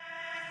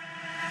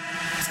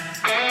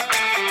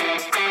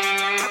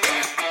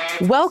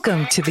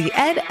Welcome to the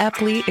Ed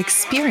Epley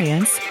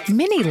Experience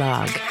Mini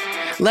Log.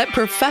 Let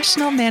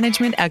professional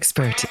management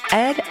expert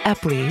Ed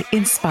Epley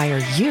inspire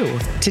you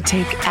to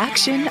take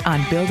action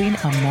on building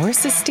a more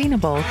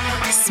sustainable,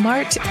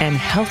 smart, and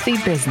healthy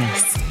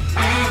business.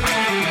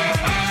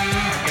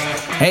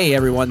 Hey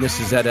everyone,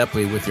 this is Ed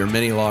Epley with your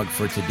mini log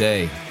for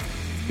today.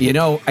 You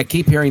know, I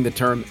keep hearing the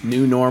term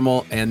new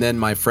normal, and then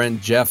my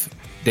friend Jeff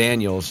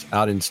Daniels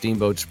out in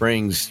Steamboat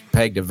Springs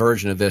pegged a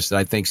version of this that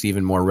I think is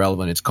even more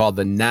relevant. It's called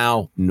the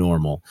now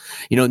normal.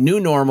 You know, new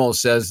normal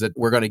says that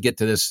we're going to get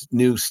to this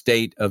new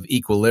state of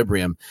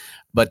equilibrium.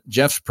 But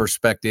Jeff's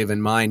perspective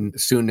and mine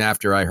soon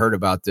after I heard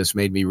about this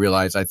made me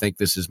realize I think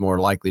this is more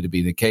likely to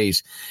be the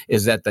case,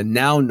 is that the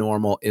now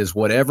normal is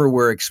whatever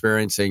we're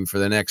experiencing for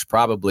the next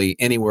probably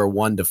anywhere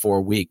 1 to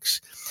 4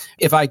 weeks.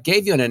 If I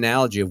gave you an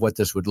analogy of what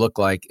this would look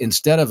like,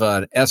 instead of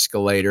an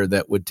escalator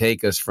that would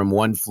take us from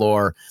one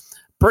floor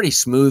pretty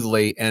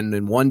smoothly and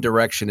in one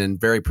direction and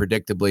very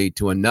predictably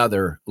to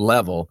another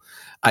level,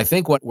 I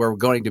think what we're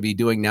going to be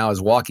doing now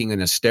is walking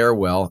in a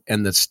stairwell,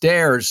 and the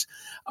stairs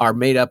are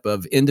made up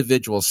of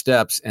individual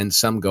steps, and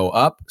some go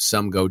up,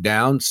 some go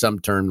down, some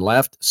turn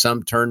left,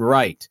 some turn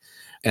right.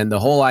 And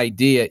the whole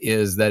idea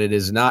is that it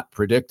is not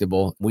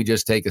predictable. We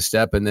just take a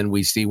step and then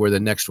we see where the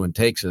next one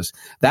takes us.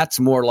 That's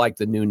more like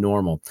the new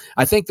normal.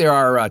 I think there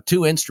are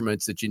two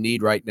instruments that you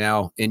need right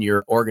now in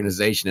your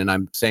organization, and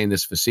I'm saying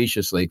this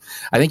facetiously.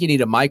 I think you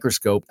need a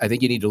microscope. I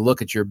think you need to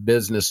look at your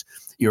business,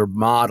 your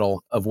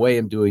model of way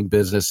of doing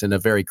business in a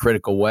very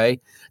critical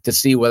way to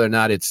see whether or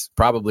not it's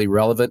probably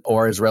relevant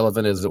or as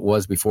relevant as it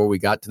was before we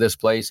got to this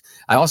place.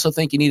 I also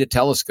think you need a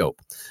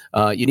telescope.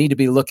 You need to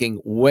be looking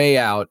way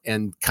out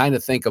and kind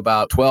of think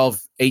about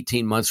 12,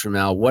 18 months from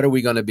now, what are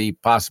we going to be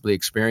possibly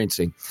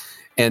experiencing?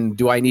 And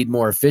do I need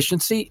more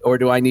efficiency, or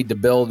do I need to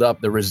build up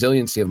the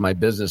resiliency of my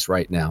business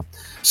right now?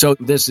 So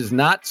this is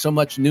not so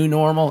much new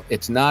normal.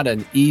 It's not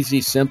an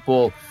easy,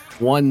 simple,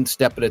 one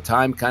step at a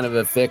time kind of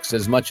a fix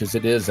as much as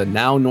it is a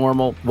now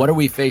normal. What are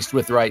we faced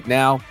with right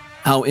now?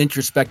 How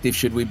introspective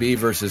should we be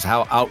versus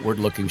how outward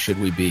looking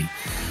should we be?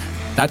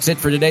 That's it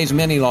for today's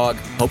mini log.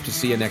 Hope to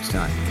see you next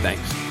time.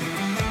 Thanks.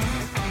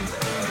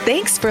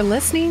 Thanks for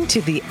listening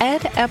to the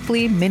Ed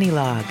Epley Mini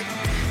Log.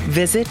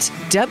 Visit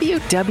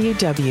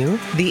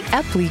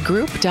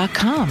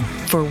www.theepleygroup.com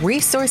for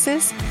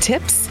resources,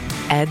 tips,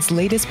 Ed's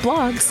latest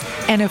blogs,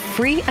 and a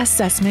free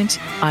assessment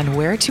on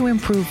where to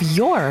improve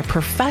your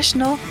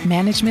professional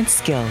management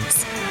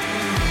skills.